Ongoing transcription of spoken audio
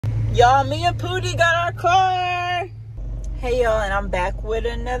Y'all, me and Pootie got our car. Hey y'all, and I'm back with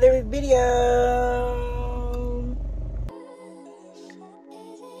another video.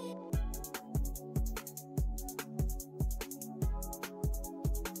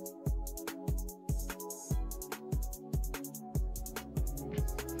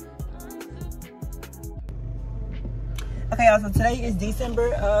 Okay y'all, so today is December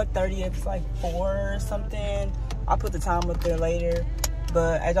 30th. It's like 4 or something. I'll put the time up there later.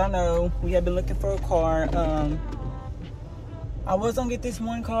 But as y'all know, we have been looking for a car. I was gonna get this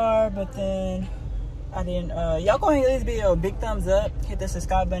one car, but then I didn't. Y'all go ahead and give this video a big thumbs up. Hit the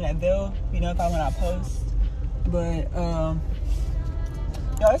subscribe button and bell, you know, if I when I post. But y'all,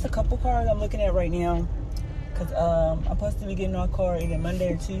 there's a couple cars I'm looking at right now. Cause I'm supposed to be getting our car either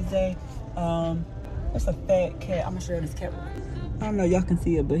Monday or Tuesday. There's a fat cat. I'm gonna show you this cat. I don't know, y'all can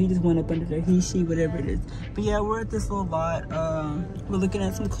see it, but he just went up under there. He, she, whatever it is. But yeah, we're at this little lot. We're looking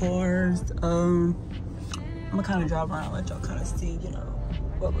at some cars. I'm gonna kind of drive around, let y'all kind of see, you know,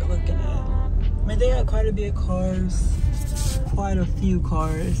 what we're looking at. I mean, they got quite a bit of cars, quite a few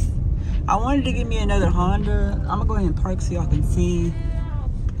cars. I wanted to get me another Honda. I'm gonna go ahead and park so y'all can see.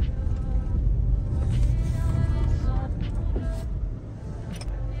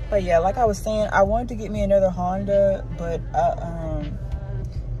 But yeah, like I was saying, I wanted to get me another Honda, but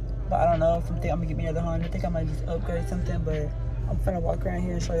I don't know if I'm gonna get me another Honda. I think I might just upgrade something, but I'm finna walk around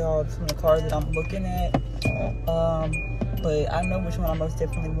here and show y'all some of the cars that I'm looking at. But I know which one I most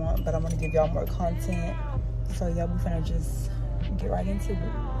definitely want, but I'm gonna give y'all more content. So yeah, we're finna just get right into it.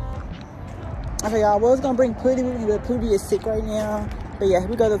 Okay y'all, I was gonna bring Pootie with me, but Pootie is sick right now. But yeah, here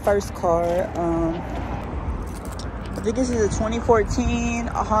we go, the first car. I think this is a 2014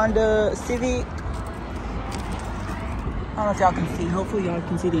 Honda Civic. I don't know if y'all can see. Hopefully y'all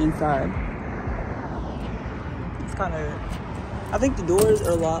can see the inside. It's kind of, I think the doors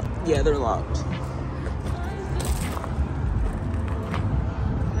are locked. Yeah, they're locked.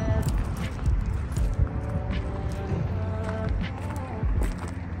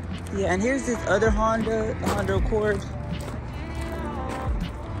 Yeah, and here's this other Honda, the Honda Accord.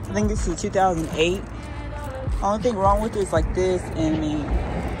 I think this is 2008. Only thing wrong with it is like this, and I mean,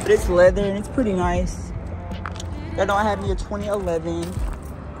 but it's leather and it's pretty nice. Y'all know I had me a 2011.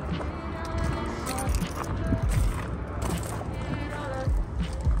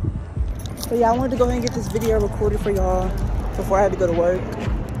 But yeah, I wanted to go ahead and get this video recorded for y'all before I had to go to work.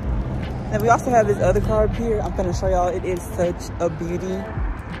 And we also have this other car up here. I'm gonna show y'all. It is such a beauty.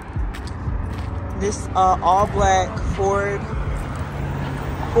 This all black Ford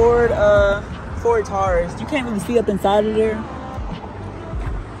Taurus. You can't really see up inside of there.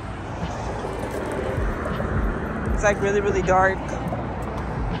 It's like really, really dark.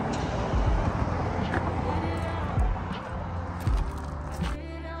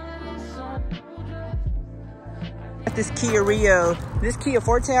 This Kia Rio. This Kia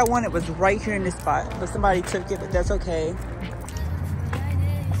Forte I wanted was right here in this spot, but somebody took it, but that's okay.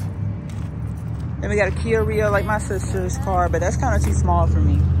 Then we got a Kia Rio, like my sister's car, but that's kind of too small for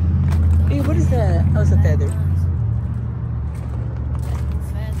me. Hey, what is that? Oh, it's a feather.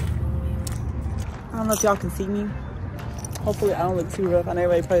 I don't know if y'all can see me. Hopefully I don't look too rough. I know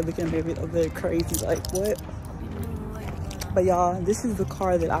everybody probably looking at me a bit crazy, like what? But y'all, this is the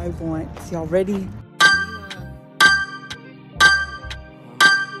car that I want. Y'all ready?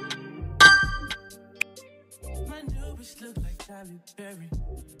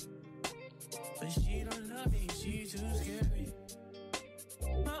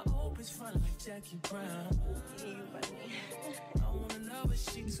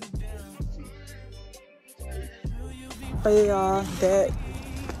 But y'all, that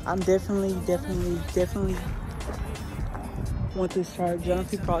I'm definitely want this charge. Y'all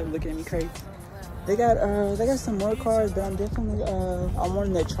people probably looking at me crazy. They got some more cars, but I'm definitely I'm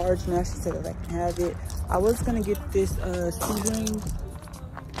wanting that charge now. She said that I can have it. I was gonna get this Sebring,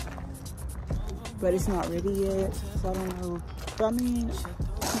 but it's not ready yet, so I don't know. But I mean,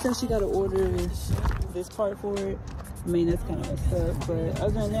 she said she gotta order this part for it. I mean, that's kind of messed up, but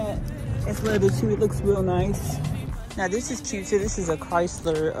other than that, it's leather too. It looks real nice. Now this is cute too. This is a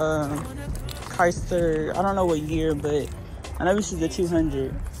Chrysler, I don't know what year, but I know this is a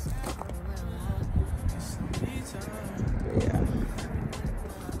 200.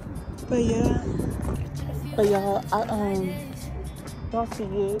 But y'all, y'all see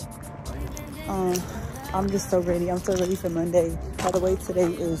it. I'm just so ready. I'm so ready for Monday. By the way,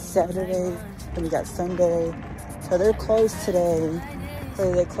 today is Saturday, and we got Sunday. So they're closed today.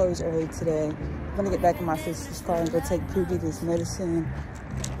 So they closed early today. I'm gonna get back in my sister's car and go take Pootie this medicine.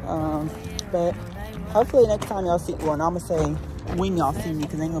 But hopefully next time y'all see, well, I'm gonna say when y'all see me,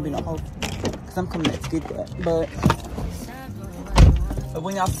 because ain't gonna be no hope, because I'm coming back to get that. But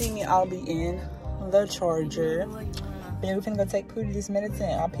when y'all see me, I'll be in the Charger. But yeah, we're finna go take Pootie this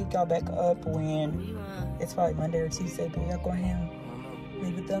medicine. I'll pick y'all back up when it's probably Monday or Tuesday. But y'all go ahead and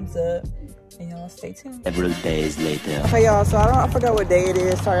leave a thumbs up. And y'all stay tuned. Several days later. Okay, y'all, so I forgot what day it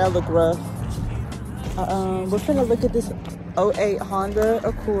is. Sorry, I look rough. We're finna look at this 08 Honda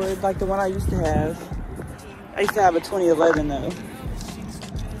Accord, like the one I used to have. I used to have a 2011 though.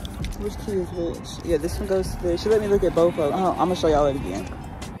 Which key is which? Yeah, this one goes to this. She let me look at both of them. I'm gonna show y'all it again.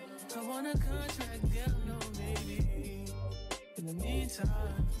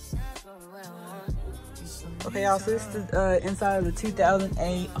 Okay, y'all, so this is the inside of the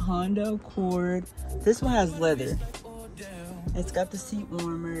 2008 Honda Accord. This one has leather. It's got the seat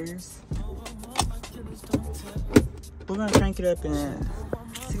warmers. We're gonna crank it up and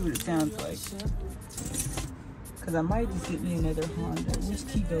see what it sounds like. Cause I might just get me another Honda. Which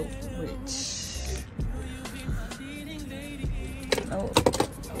key go which? Oh.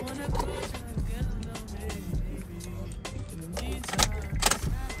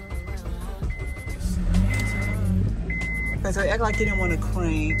 Okay, so it act like you didn't want to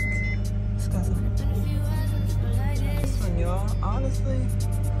crank. This one, y'all, honestly,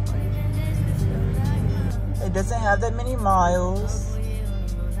 it doesn't have that many miles.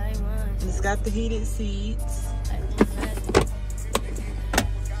 It's got the heated seats.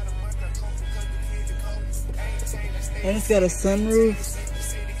 And it's got a sunroof.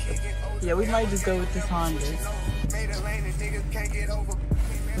 Yeah, we might just go with this Honda.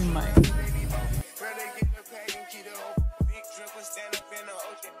 We might.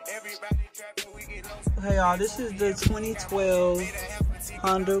 Okay, y'all, this is the 2012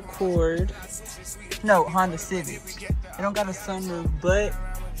 Honda Accord. No, Honda Civic. It don't got a sunroof, but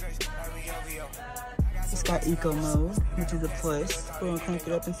it's got eco mode, which is a plus. We're gonna crank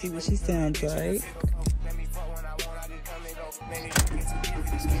it up and see what she sounds like.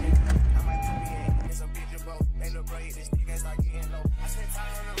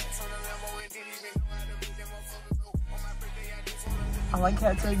 I like how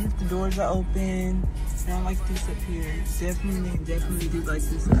it tells you if the doors are open. And I like this up here. Definitely do like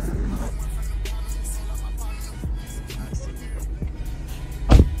this up here.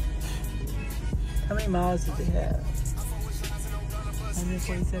 How many miles does it have?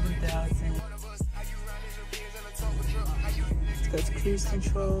 147,000. It's got cruise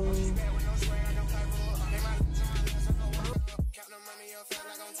control.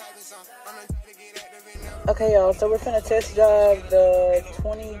 Okay, y'all, so we're finna test drive the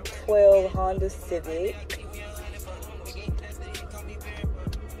 2012 Honda Civic.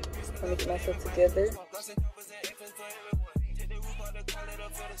 Let me get myself together.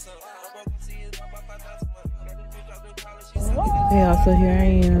 Okay, y'all, so here I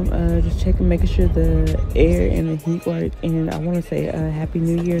am, just checking, making sure the air and the heat work. And I want to say Happy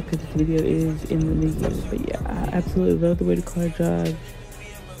New Year, because this video is in the New Year. But yeah, I absolutely love the way the car drives.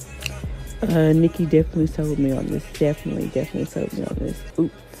 Nikki definitely sold me on this. Definitely sold me on this.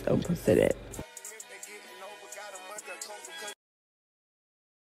 Oops, I'm gonna say that.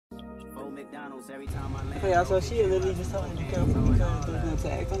 Okay, y'all, so she literally just told me to be careful because there's no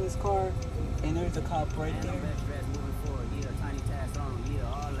tags on this car, and there's a cop right there.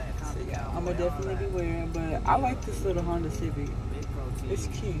 So yeah, I'm gonna definitely be wearing, but I like this little Honda Civic. It's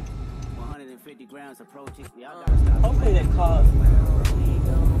cute. Hopefully that cop.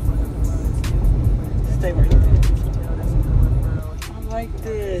 Stay right there. I like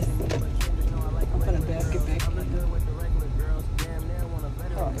this. I'm gonna back it back.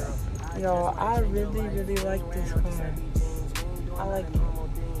 Oh, y'all, I really like this car. I like it.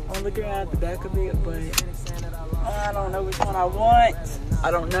 I'm looking around at the back of it, but I don't know which one I want.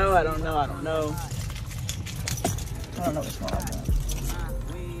 I don't know which one I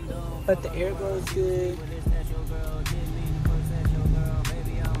want. But the air goes good.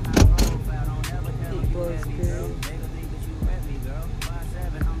 Heat goes good.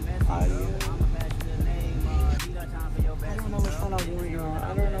 Audio. I don't know which one I want, y'all.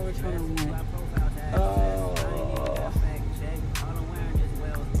 I don't know which one I want.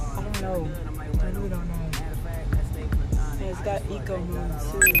 I don't know. I really don't know. And it's got eco mode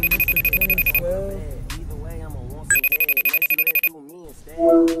too. It's the 2012.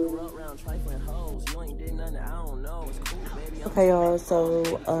 Okay, y'all, so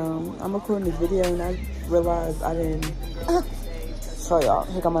I'm recording this video and I realized I didn't show y'all.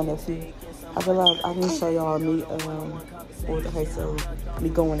 Here got my nephew. I realized I didn't show y'all me okay, so me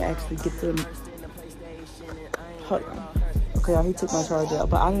going to actually get them. Hold on. Okay, y'all, he took my charger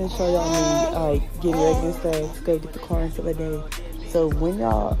out, but I'm gonna show y'all me like getting ready and stuff to go get the car and stuff like that. So when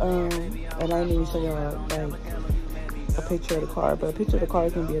y'all and I didn't even show y'all like a picture of the car, but a picture of the car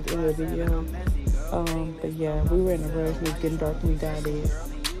is gonna be at the end of the video. But yeah, we were in a rush and it was getting dark and we got it.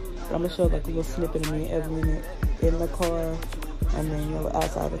 So I'm gonna show like a little snippet of me every minute in the car, and then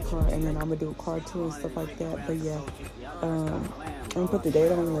outside the car, and then I'm gonna do a car tour and stuff like that. But yeah, I'm gonna put the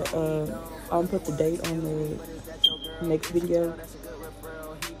date on the next video.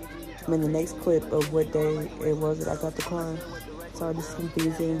 I mean the next clip of what day it was that I got the car. Sorry, this is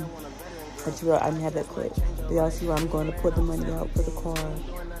confusing. I didn't have that clip. But y'all see where I'm going to put the money out for the car.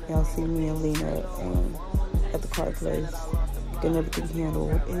 Y'all see me and Lena at the car place, getting everything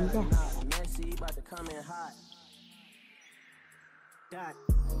handled, and yeah.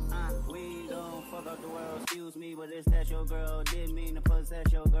 We gon' fuck up the world, excuse me, but it's that your girl, didn't mean to possess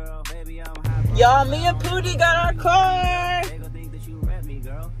your girl, baby, I'm high. Y'all, me and Pootie got our car. They gon' think that you rep me,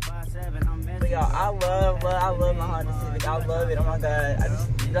 girl. 5'7", I'm messy. But y'all, I love my Honda Civic. I love it. Oh my god,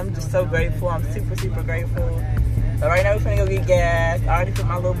 I'm just so grateful. I'm super grateful. But right now we're finna go get gas. I already put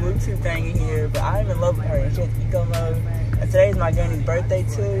my little Bluetooth thing in here, but I'm in love with her. She has eco mode. And today's my journey's birthday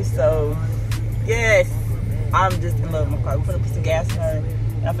too, so yes, I'm just in love with my car. We're finna put some gas in her.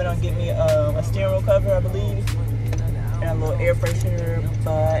 And I'm finna get me a steering wheel cover, I believe, and a little air freshener.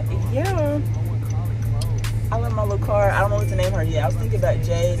 But yeah, I love my little car. I don't know what to name her yet. I was thinking about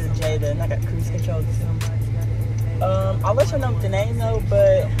Jade or Jada, and I got cruise control too. I'll let y'all know what the name though,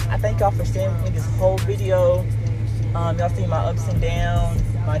 but I thank y'all for staying with me this whole video. Y'all see my ups and downs,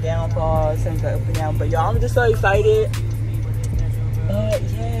 my downfalls, things like up and down. But y'all, I'm just so excited.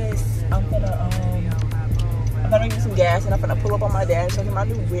 Yes, I'm gonna get some gas and I'm gonna pull up on my dad and show him my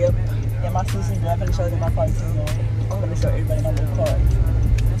new whip and my sister's I'm gonna show them my car too. I'm gonna show everybody my new car.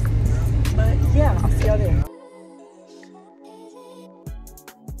 But yeah, I'll see y'all there.